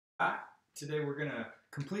Today we're going to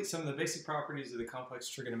complete some of the basic properties of the complex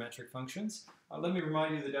trigonometric functions. Let me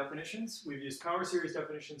remind you the definitions. We've used power series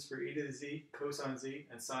definitions for e to the z, cosine z,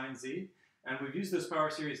 and sine z. And we've used those power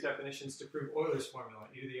series definitions to prove Euler's formula,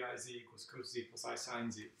 e to the I z equals cos z plus I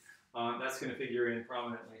sine z. That's going to figure in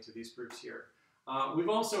prominently to these proofs here. We've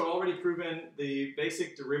also already proven the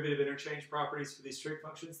basic derivative interchange properties for these trig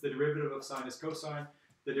functions. The derivative of sine is cosine.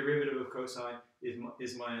 The derivative of cosine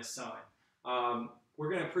is minus sine. We're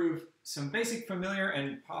going to prove some basic familiar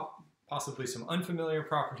and possibly some unfamiliar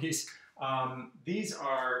properties. These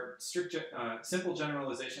are strict, simple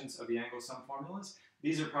generalizations of the angle sum formulas.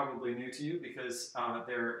 These are probably new to you because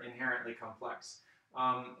they're inherently complex.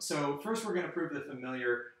 So first we're going to prove the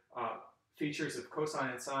familiar features of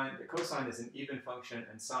cosine and sine. The cosine is an even function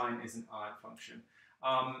and sine is an odd function.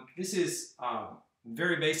 This is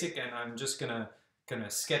very basic, and I'm just going to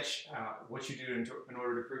sketch what you do in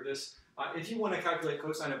order to prove this. If you want to calculate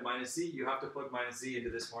cosine of minus z, you have to plug minus z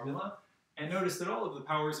into this formula. And notice that all of the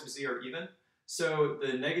powers of z are even, so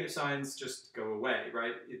the negative signs just go away,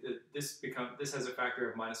 right? This has a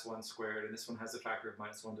factor of minus 1 squared, and this one has a factor of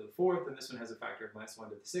minus 1 to the 4th, and this one has a factor of minus 1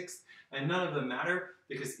 to the 6th. And none of them matter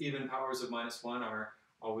because even powers of minus 1 are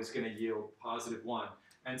always going to yield positive 1.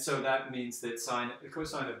 And so that means that the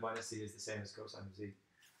cosine of minus z is the same as cosine of z.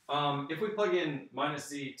 If we plug in minus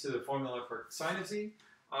z to the formula for sine of z,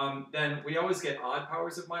 then we always get odd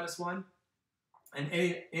powers of minus 1. And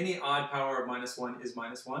any odd power of minus 1 is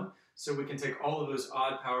minus 1. So we can take all of those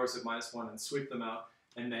odd powers of minus 1 and sweep them out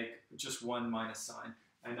and make just one minus sine.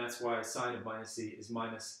 And that's why sine of minus z is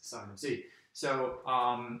minus sine of z. So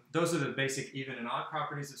those are the basic even and odd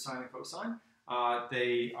properties of sine and cosine.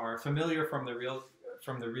 They are familiar from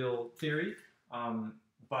the real theory,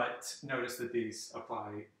 but notice that these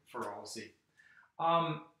apply for all z.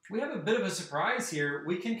 We have a bit of a surprise here.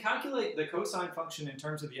 We can calculate the cosine function in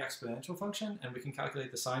terms of the exponential function, and we can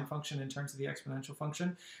calculate the sine function in terms of the exponential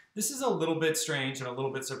function. This is a little bit strange and a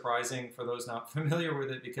little bit surprising for those not familiar with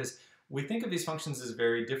it, because we think of these functions as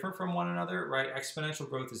very different from one another, right? Exponential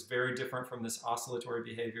growth is very different from this oscillatory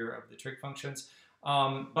behavior of the trig functions.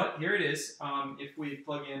 But here it is. If we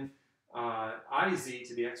plug in iz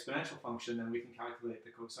to the exponential function, then we can calculate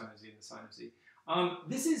the cosine of z and the sine of z.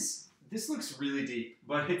 This looks really deep,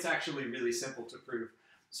 but it's actually really simple to prove.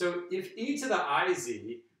 So if e to the iz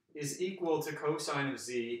is equal to cosine of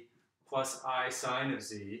z plus I sine of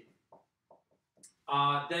z,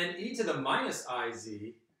 then e to the minus iz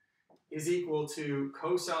is equal to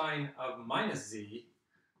cosine of minus z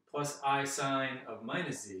plus I sine of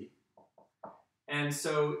minus z. And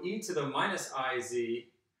so e to the minus iz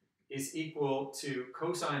is equal to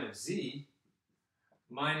cosine of z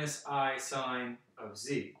minus I sine of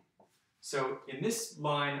z. So in this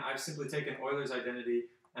line, I've simply taken Euler's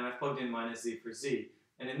identity and I've plugged in minus z for z.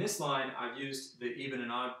 And in this line, I've used the even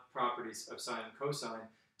and odd properties of sine and cosine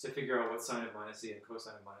to figure out what sine of minus z and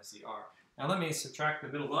cosine of minus z are. Now let me subtract the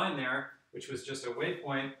middle line there, which was just a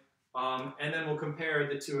waypoint, and then we'll compare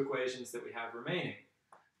the two equations that we have remaining.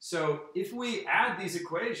 So if we add these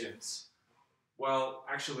equations, well,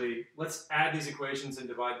 actually, let's add these equations and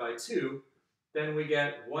divide by 2. Then we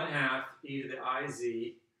get 1/2 e to the iz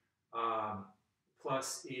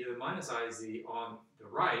plus e to the minus iz on the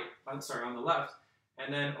right, on the left.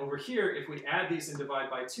 And then over here, if we add these and divide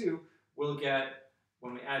by 2, we'll get,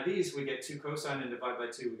 when we add these, we get 2 cosine, and divide by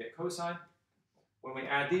 2, we get cosine. When we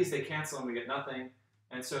add these, they cancel and we get nothing.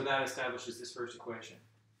 And so that establishes this first equation.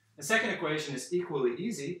 The second equation is equally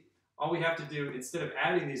easy. All we have to do, instead of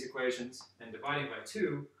adding these equations and dividing by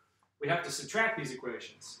 2, we have to subtract these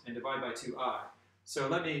equations and divide by 2i. So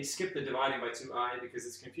let me skip the dividing by 2i because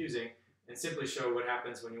it's confusing, and simply show what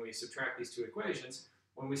happens when we subtract these two equations.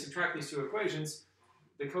 When we subtract these two equations,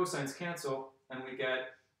 the cosines cancel, and we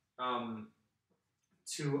get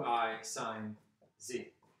 2i sine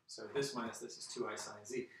z. So this minus this is 2i sine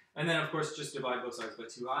z. And then, of course, just divide both sides by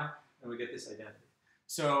 2i, and we get this identity.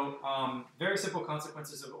 So very simple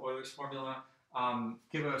consequences of Euler's formula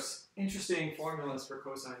give us interesting formulas for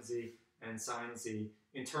cosine z and sine z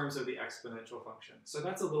in terms of the exponential function. So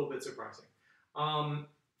that's a little bit surprising.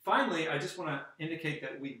 Finally, I just want to indicate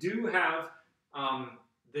that we do have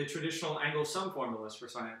the traditional angle sum formulas for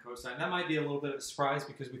sine and cosine. That might be a little bit of a surprise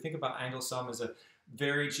because we think about angle sum as a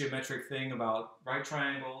very geometric thing about right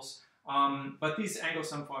triangles. But these angle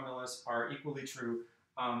sum formulas are equally true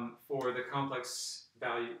for the complex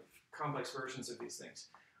versions of these things.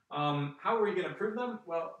 How are we going to prove them?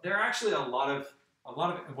 Well, there are actually a lot of,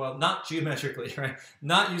 well, not geometrically, right?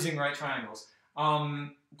 Not using right triangles.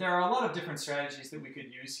 There are a lot of different strategies that we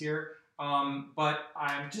could use here. But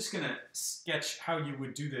I'm just going to sketch how you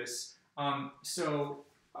would do this. So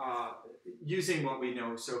using what we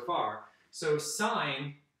know so far. So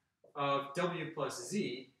sine of w plus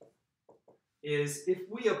z is, if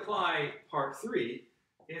we apply part 3,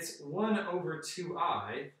 it's 1 over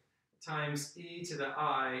 2I times e to the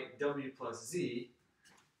I w plus z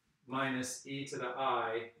minus e to the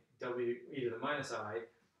I w e to the minus I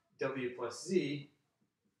w plus z,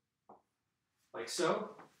 like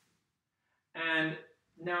so. And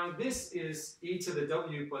now this is e to the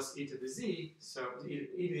w plus e to the z, so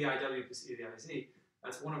e to the I w plus e to the I z.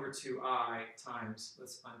 That's 1 over 2I times,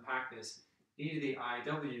 let's unpack this, e to the I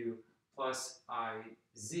w plus I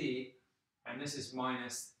z, and this is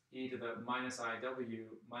minus e to the minus I w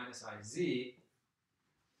minus I z.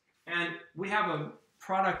 And we have a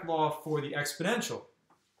product law for the exponential.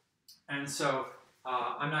 And so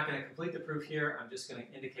I'm not going to complete the proof here. I'm just going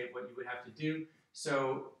to indicate what you would have to do.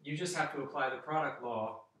 So you just have to apply the product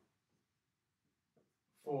law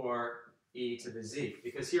for e to the z.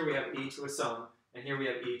 Because here we have e to a sum, and here we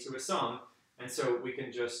have e to a sum. And so we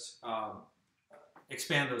can just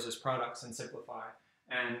expand those as products and simplify.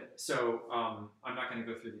 And so I'm not going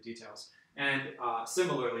to go through the details. And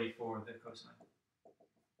similarly for the cosine.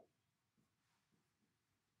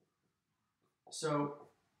 So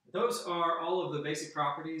those are all of the basic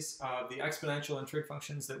properties of the exponential and trig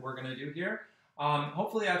functions that we're going to do here.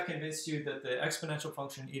 Hopefully I've convinced you that the exponential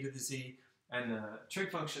function e to the z and the trig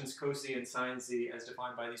functions cos z and sin z as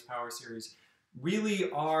defined by these power series really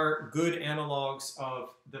are good analogs of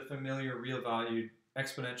the familiar real-valued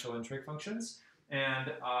exponential and trig functions.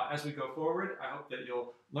 And as we go forward, I hope that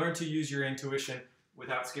you'll learn to use your intuition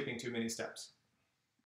without skipping too many steps.